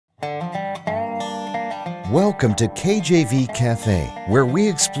Welcome to KJV Cafe, where we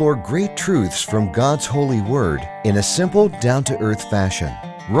explore great truths from God's holy word in a simple, down-to-earth fashion.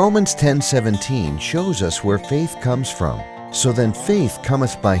 Romans 10:17 shows us where faith comes from. So then faith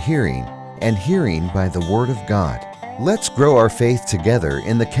cometh by hearing, and hearing by the word of God. Let's grow our faith together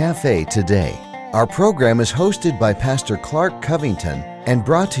in the cafe today. Our program is hosted by Pastor Clark Covington and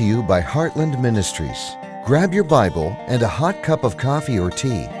brought to you by Heartland Ministries. Grab your Bible and a hot cup of coffee or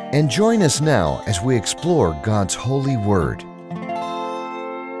tea and join us now as we explore God's holy word.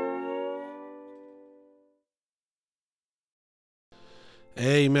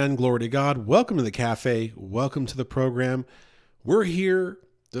 Amen. Glory to God. Welcome to the cafe. Welcome to the program. We're here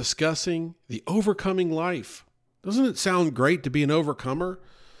discussing the overcoming life. Doesn't it sound great to be an overcomer?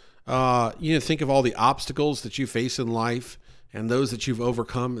 Think of all the obstacles that you face in life and those that you've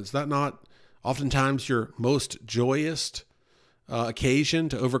overcome. Is that not oftentimes your most joyous occasion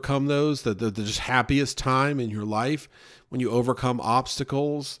to overcome those, the just happiest time in your life when you overcome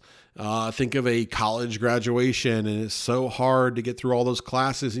obstacles? Think of a college graduation, and it's so hard to get through all those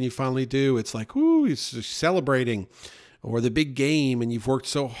classes, and you finally do. It's like, ooh, it's just celebrating. Or the big game, and you've worked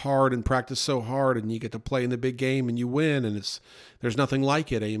so hard and practiced so hard, and you get to play in the big game and you win, and there's nothing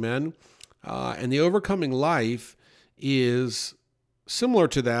like it. Amen. And the overcoming life is similar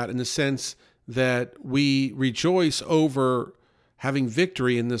to that in the sense that we rejoice over having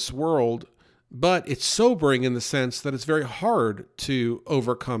victory in this world, but it's sobering in the sense that it's very hard to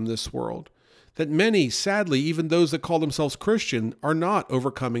overcome this world. That many, sadly, even those that call themselves Christian, are not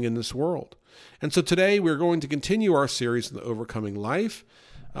overcoming in this world. And so today we're going to continue our series on the overcoming life.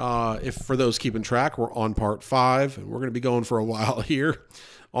 If for those keeping track, we're on part 5, and we're going to be going for a while here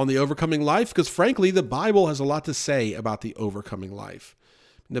on the overcoming life, because frankly, the Bible has a lot to say about the overcoming life.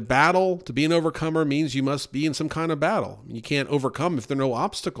 The battle, to be an overcomer, means you must be in some kind of battle. You can't overcome if there are no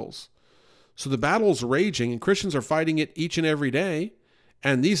obstacles. So the battle's raging, and Christians are fighting it each and every day.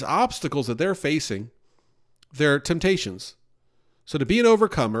 And these obstacles that they're facing, they're temptations. So to be an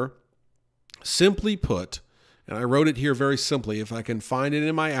overcomer, simply put, and I wrote it here very simply, if I can find it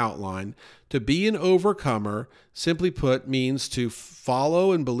in my outline, to be an overcomer, simply put, means to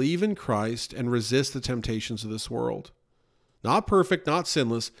follow and believe in Christ and resist the temptations of this world. Not perfect, not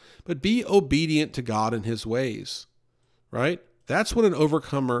sinless, but be obedient to God and his ways, right? That's what an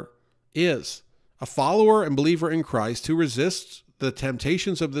overcomer is. A follower and believer in Christ who resists the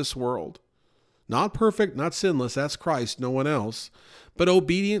temptations of this world. Not perfect, not sinless, that's Christ, no one else, but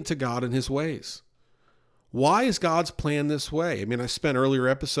obedient to God and his ways. Why is God's plan this way? I mean, I spent earlier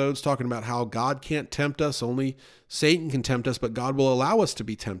episodes talking about how God can't tempt us, only Satan can tempt us, but God will allow us to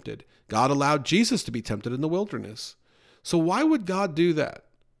be tempted. God allowed Jesus to be tempted in the wilderness. So why would God do that?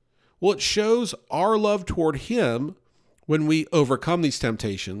 Well, it shows our love toward him when we overcome these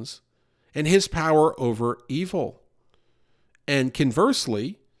temptations and his power over evil. And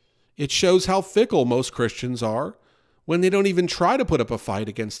conversely, it shows how fickle most Christians are when they don't even try to put up a fight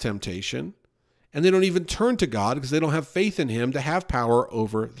against temptation, and they don't even turn to God because they don't have faith in him to have power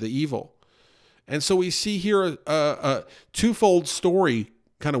over the evil. And so we see here a twofold story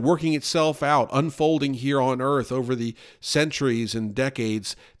kind of working itself out, unfolding here on earth over the centuries and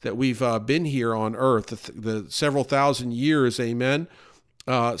decades that we've been here on earth, the several thousand years, amen,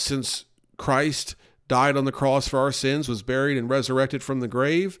 since Christ died on the cross for our sins, was buried and resurrected from the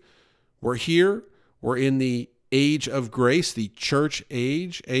grave. We're here. We're in the age of grace, the church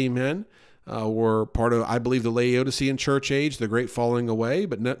age, amen. We're part of, I believe, the Laodicean church age, the great falling away,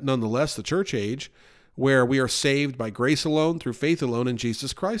 but nonetheless the church age, where we are saved by grace alone, through faith alone, in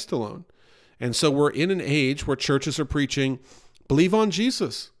Jesus Christ alone. And so we're in an age where churches are preaching, believe on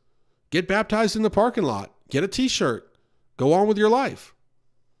Jesus, get baptized in the parking lot, get a t-shirt, go on with your life.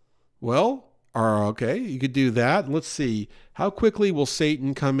 Well, okay, you could do that. Let's see, how quickly will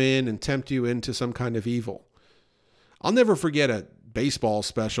Satan come in and tempt you into some kind of evil? I'll never forget a baseball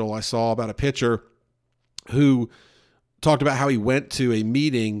special I saw about a pitcher who talked about how he went to a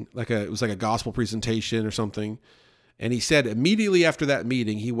meeting, it was like a gospel presentation or something. And he said immediately after that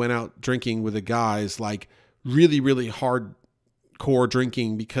meeting, he went out drinking with the guys, like really, really hardcore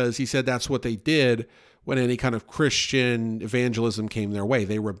drinking, because he said that's what they did when any kind of Christian evangelism came their way.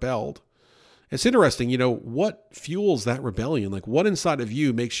 They rebelled. It's interesting, what fuels that rebellion? Like, what inside of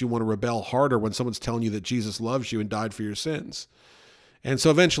you makes you want to rebel harder when someone's telling you that Jesus loves you and died for your sins? And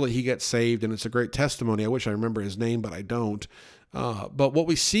so eventually he gets saved, and it's a great testimony. I wish I remember his name, but I don't. But what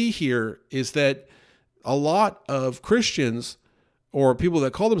we see here is that a lot of Christians, or people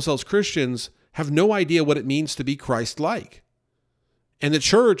that call themselves Christians, have no idea what it means to be Christ-like. And the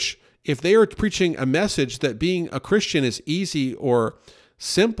church, if they are preaching a message that being a Christian is easy or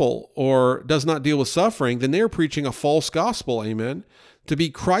simple or does not deal with suffering, then they're preaching a false gospel. Amen. To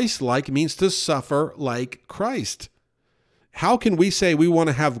be Christ-like means to suffer like Christ. How can we say we want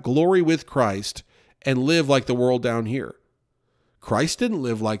to have glory with Christ and live like the world down here? Christ didn't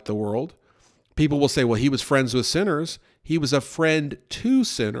live like the world. People will say, well, he was friends with sinners. He was a friend to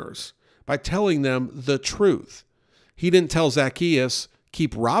sinners by telling them the truth. He didn't tell Zacchaeus,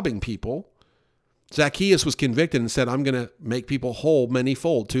 keep robbing people. Zacchaeus was convicted and said, I'm going to make people whole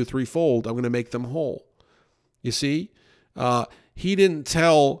many-fold, 2, 3-fold. I'm going to make them whole. You see, he didn't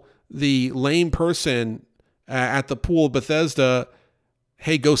tell the lame person at the pool of Bethesda,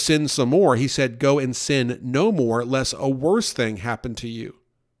 hey, go sin some more. He said, go and sin no more, lest a worse thing happen to you,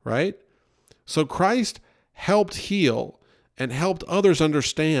 right? So Christ helped heal and helped others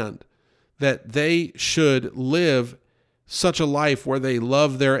understand that they should live such a life where they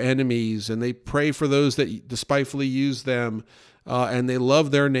love their enemies and they pray for those that despitefully use them, and they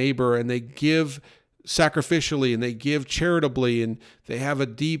love their neighbor and they give sacrificially and they give charitably and they have a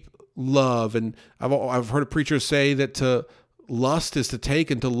deep love. And I've heard a preacher say that to lust is to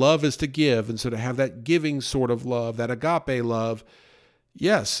take and to love is to give. And so to have that giving sort of love, that agape love,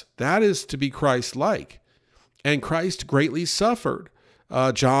 yes, that is to be Christ-like. And Christ greatly suffered.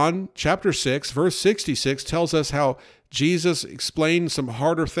 John chapter 6, verse 66 tells us how Jesus explained some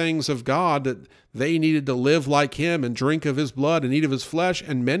harder things of God, that they needed to live like him and drink of his blood and eat of his flesh,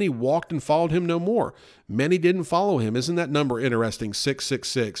 and many walked and followed him no more. Many didn't follow him. Isn't that number interesting,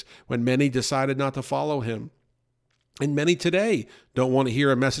 666, when many decided not to follow him? And many today don't want to hear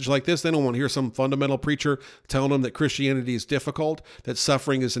a message like this. They don't want to hear some fundamental preacher telling them that Christianity is difficult, that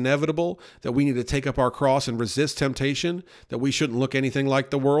suffering is inevitable, that we need to take up our cross and resist temptation, that we shouldn't look anything like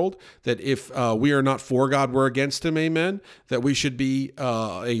the world, that if we are not for God, we're against him, amen, that we should be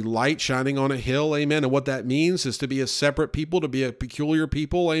a light shining on a hill, amen, and what that means is to be a separate people, to be a peculiar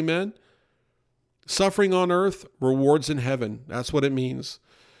people, amen. Suffering on earth, rewards in heaven. That's what it means.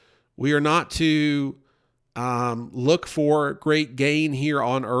 We are not to look for great gain here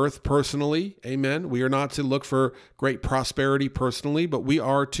on earth personally. Amen. We are not to look for great prosperity personally, but we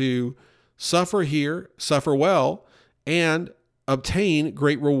are to suffer here, suffer well, and obtain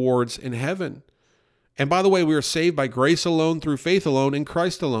great rewards in heaven. And by the way, we are saved by grace alone, through faith alone, in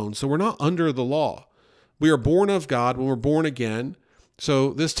Christ alone. So we're not under the law. We are born of God when we're born again.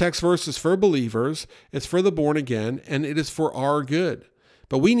 So this text verse is for believers. It's for the born again, and it is for our good.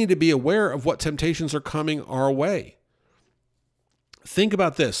 But we need to be aware of what temptations are coming our way. Think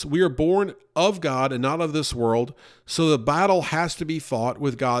about this. We are born of God and not of this world, so the battle has to be fought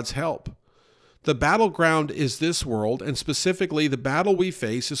with God's help. The battleground is this world, and specifically the battle we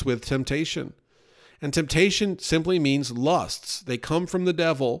face is with temptation. And temptation simply means lusts. They come from the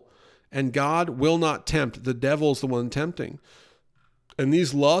devil, and God will not tempt. The devil's the one tempting. And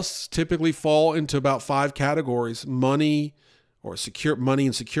these lusts typically fall into about 5 categories: money, or money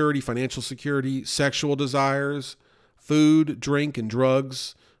and security, financial security, sexual desires, food, drink, and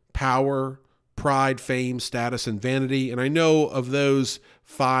drugs, power, pride, fame, status, and vanity. And I know of those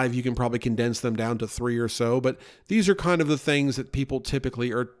 5, you can probably condense them down to 3 or so, but these are kind of the things that people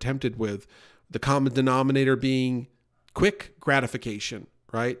typically are tempted with. The common denominator being quick gratification,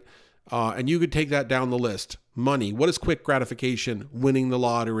 right? And you could take that down the list. Money. What is quick gratification? Winning the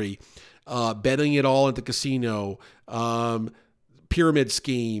lottery, betting it all at the casino, pyramid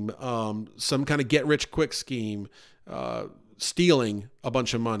scheme, some kind of get-rich-quick scheme, stealing a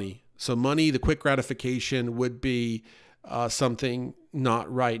bunch of money. So money, the quick gratification, would be something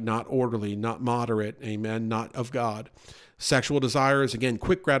not right, not orderly, not moderate, amen, not of God. Sexual desires, again,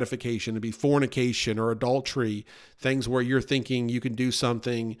 quick gratification, to be fornication or adultery, things where you're thinking you can do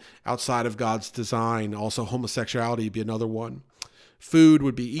something outside of God's design. Also, homosexuality would be another one. Food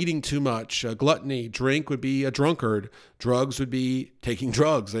would be eating too much. Gluttony. Drink would be a drunkard. Drugs would be taking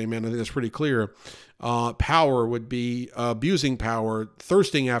drugs. Amen. I think that's pretty clear. Power would be abusing power,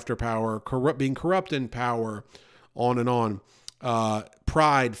 thirsting after power, being corrupt in power, on and on.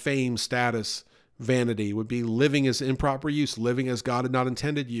 Pride, fame, status, vanity would be living as improper use, living as God had not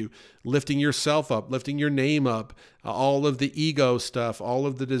intended you, lifting yourself up, lifting your name up, all of the ego stuff, all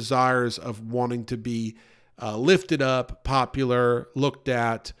of the desires of wanting to be lifted up, popular, looked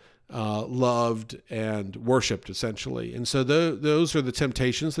at, loved, and worshiped, essentially. And so those are the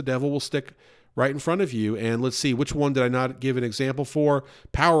temptations the devil will stick right in front of you. And let's see, which one did I not give an example for?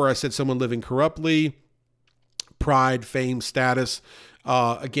 Power, I said someone living corruptly. Pride, fame, status,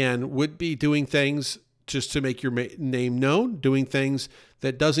 again, would be doing things just to make your name known, doing things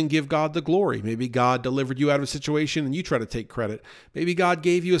that doesn't give God the glory. Maybe God delivered you out of a situation and you try to take credit. Maybe God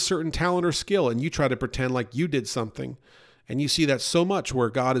gave you a certain talent or skill and you try to pretend like you did something. And you see that so much where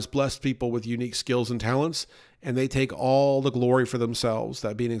God has blessed people with unique skills and talents, and they take all the glory for themselves.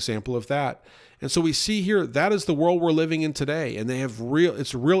 That being an example of that. And so we see here, that is the world we're living in today. And they have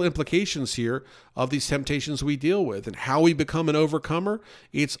real implications here of these temptations we deal with. And how we become an overcomer,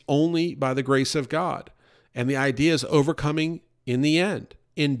 it's only by the grace of God. And the idea is overcoming in the end.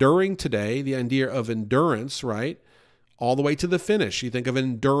 Enduring today, the idea of endurance, right? All the way to the finish. You think of an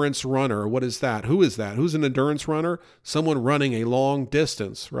endurance runner. What is that? Who is that? Who's an endurance runner? Someone running a long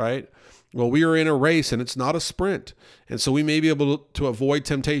distance, right? Well, we are in a race and it's not a sprint. And so we may be able to avoid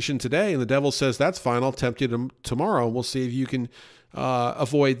temptation today. And the devil says, that's fine. I'll tempt you tomorrow. We'll see if you can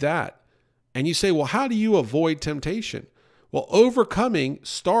avoid that. And you say, well, how do you avoid temptation? Well, overcoming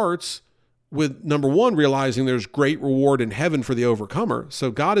starts with, number one, realizing there's great reward in heaven for the overcomer.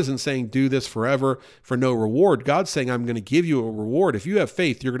 So God isn't saying do this forever for no reward. God's saying, I'm going to give you a reward. If you have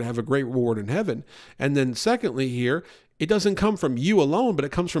faith, you're going to have a great reward in heaven. And then secondly here, it doesn't come from you alone, but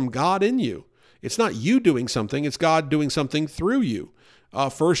it comes from God in you. It's not you doing something, it's God doing something through you. 1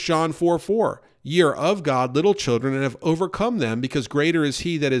 John 4:4, ye are of God, little children, and have overcome them, because greater is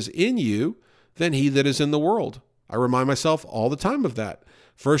he that is in you than he that is in the world. I remind myself all the time of that.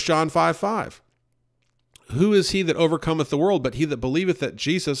 1 John 5:5, who is he that overcometh the world, but he that believeth that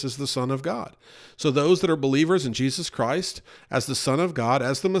Jesus is the Son of God? So those that are believers in Jesus Christ as the Son of God,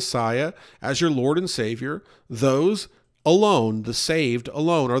 as the Messiah, as your Lord and Savior, those alone, the saved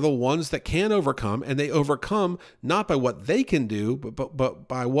alone, are the ones that can overcome, and they overcome not by what they can do, but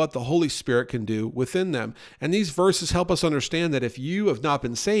by what the Holy Spirit can do within them. And these verses help us understand that if you have not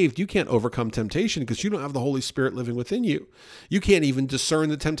been saved, you can't overcome temptation because you don't have the Holy Spirit living within you. You can't even discern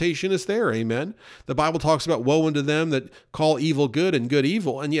the temptation is there, amen? The Bible talks about woe unto them that call evil good and good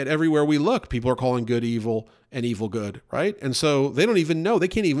evil, and yet everywhere we look, people are calling good evil and evil good, right? And so they don't even know, they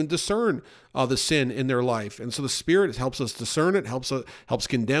can't even discern the sin in their life. And so the Spirit helps us discern it, helps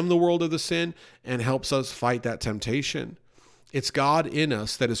condemn the world of the sin, and helps us fight that temptation. It's God in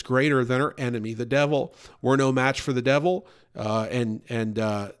us that is greater than our enemy, the devil. We're no match for the devil, and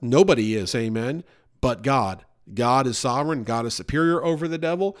nobody is, amen, but God. God is sovereign, God is superior over the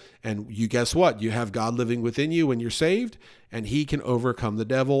devil, and you guess what? You have God living within you when you're saved, and he can overcome the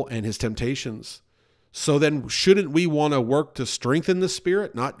devil and his temptations. So then shouldn't we want to work to strengthen the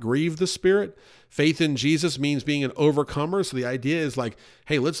Spirit, not grieve the Spirit? Faith in Jesus means being an overcomer. So the idea is like,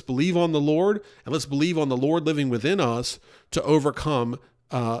 hey, let's believe on the Lord, and let's believe on the Lord living within us to overcome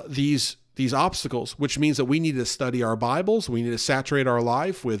these obstacles, which means that we need to study our Bibles. We need to saturate our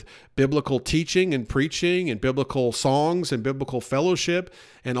life with biblical teaching and preaching and biblical songs and biblical fellowship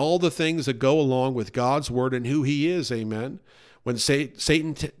and all the things that go along with God's word and who he is. Amen. When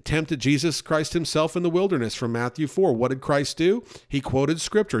Satan tempted Jesus Christ himself in the wilderness from Matthew 4, what did Christ do? He quoted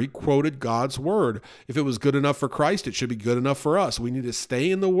Scripture. He quoted God's word. If it was good enough for Christ, it should be good enough for us. We need to stay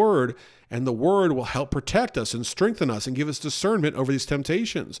in the word, and the word will help protect us and strengthen us and give us discernment over these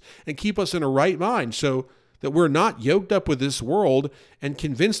temptations and keep us in a right mind so that we're not yoked up with this world and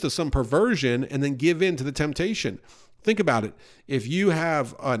convinced of some perversion and then give in to the temptation. Think about it. If you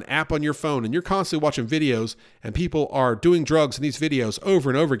have an app on your phone and you're constantly watching videos and people are doing drugs in these videos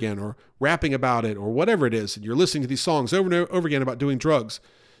over and over again, or rapping about it, or whatever it is, and you're listening to these songs over and over again about doing drugs,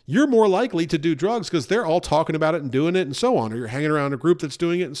 you're more likely to do drugs because they're all talking about it and doing it and so on, or you're hanging around a group that's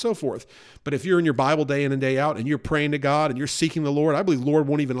doing it and so forth. But if you're in your Bible day in and day out and you're praying to God and you're seeking the Lord, I believe the Lord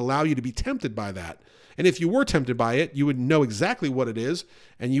won't even allow you to be tempted by that. And if you were tempted by it, you would know exactly what it is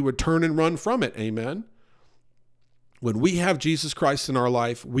and you would turn and run from it. Amen. When we have Jesus Christ in our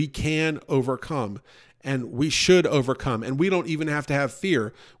life, we can overcome, and we should overcome. And we don't even have to have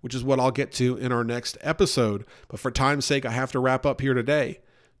fear, which is what I'll get to in our next episode. But for time's sake, I have to wrap up here today.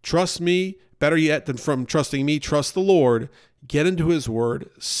 Trust me, better yet than from trusting me, trust the Lord. Get into his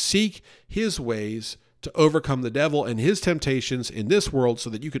word, seek his ways to overcome the devil and his temptations in this world so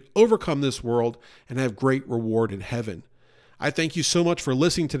that you can overcome this world and have great reward in heaven. I thank you so much for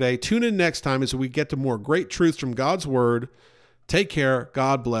listening today. Tune in next time as we get to more great truths from God's word. Take care.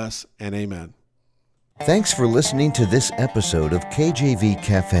 God bless, and amen. Thanks for listening to this episode of KJV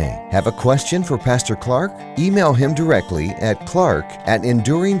Cafe. Have a question for Pastor Clark? Email him directly at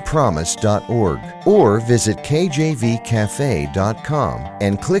clark@enduringpromise.org or visit kjvcafe.com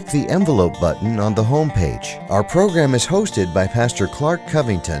and click the envelope button on the homepage. Our program is hosted by Pastor Clark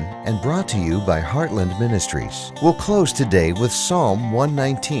Covington and brought to you by Heartland Ministries. We'll close today with Psalm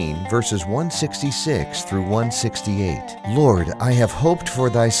 119, verses 166 through 168. Lord, I have hoped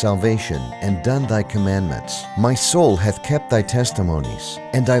for thy salvation and done thy commandments. My soul hath kept thy testimonies,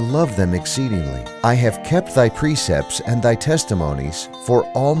 and I love them exceedingly. I have kept thy precepts and thy testimonies, for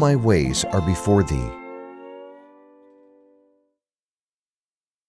all my ways are before thee.